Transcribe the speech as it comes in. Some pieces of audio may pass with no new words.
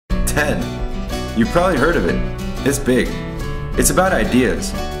TED. You've probably heard of it. It's big. It's about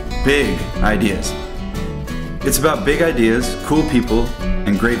ideas. Big ideas. It's about big ideas, cool people,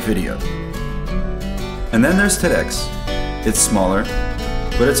 and great video. And then there's TEDx. It's smaller,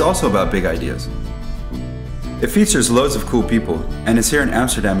 but it's also about big ideas. It features loads of cool people, and it's here in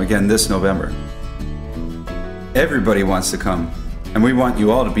Amsterdam again this November. Everybody wants to come, and we want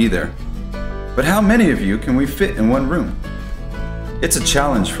you all to be there. But how many of you can we fit in one room? It's a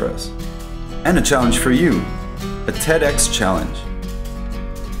challenge for us, and a challenge for you, a TEDx challenge.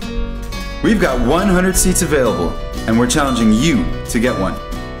 We've got 100 seats available, and we're challenging you to get one.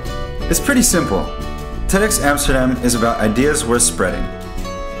 It's pretty simple. TEDxAmsterdam is about ideas worth spreading,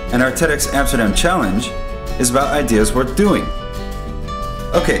 and our TEDxAmsterdam challenge is about ideas worth doing.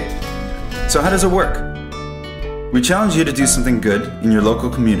 Okay, so how does it work? We challenge you to do something good in your local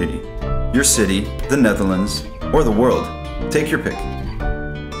community, your city, the Netherlands, or the world. Take your pick.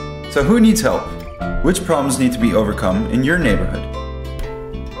 So who needs help? Which problems need to be overcome in your neighborhood?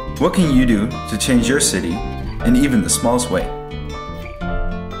 What can you do to change your city in even the smallest way?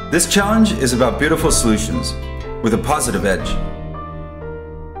 This challenge is about beautiful solutions with a positive edge.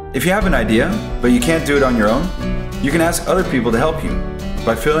 If you have an idea, but you can't do it on your own, you can ask other people to help you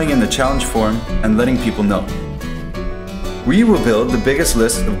by filling in the challenge form and letting people know. We will build the biggest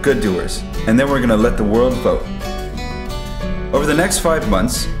list of good doers, and then we're going to let the world vote. Over the next 5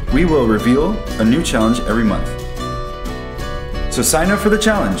 months, we will reveal a new challenge every month. So sign up for the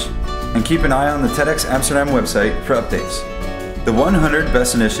challenge and keep an eye on the TEDxAmsterdam website for updates. The 100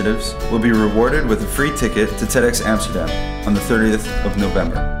 best initiatives will be rewarded with a free ticket to TEDxAmsterdam on the 30th of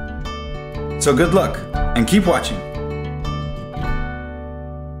November. So good luck and keep watching.